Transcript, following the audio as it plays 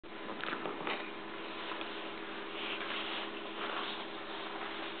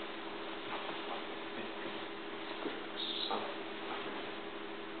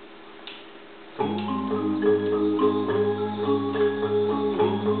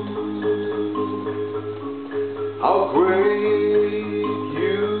great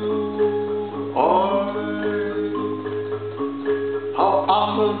you are, how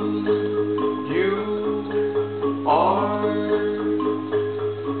awesome you are,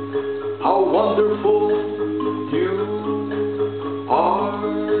 how wonderful you are.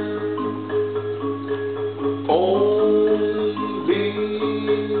 Only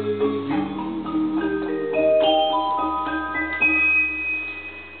you,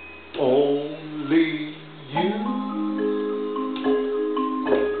 only you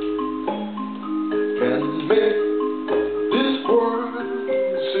can make this world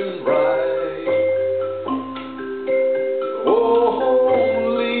seem right.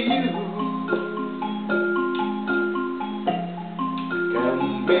 Only you can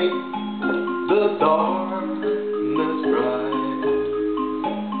make the darkness bright.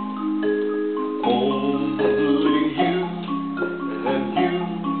 Only you and you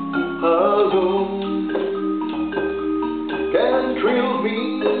alone can thrill me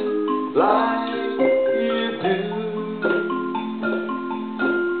like you do,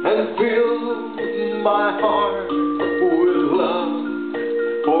 and fill my heart with love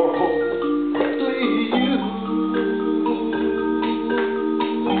for only you.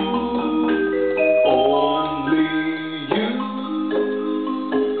 Only you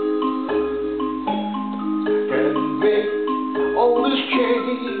can make all these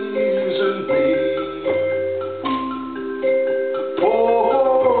changes in me.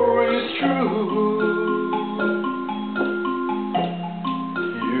 For it's true,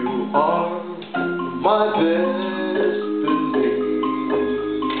 you are my destiny.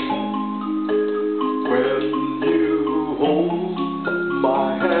 When you hold my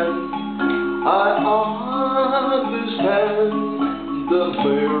hand, I understand the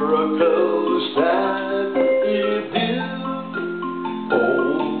miracles that you do.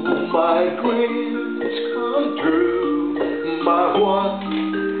 Oh, my dreams come true, my one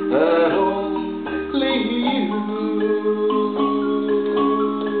and only you.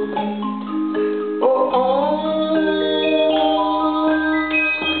 Oh,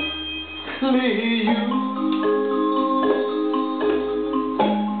 only you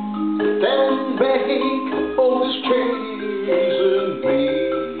can make all these changes in me.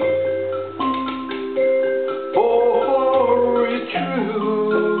 For it's true,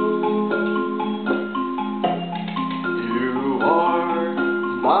 you are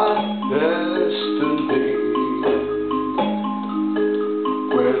my destiny.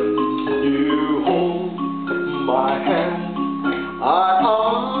 When you hold my hand, I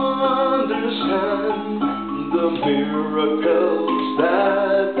understand the miracles that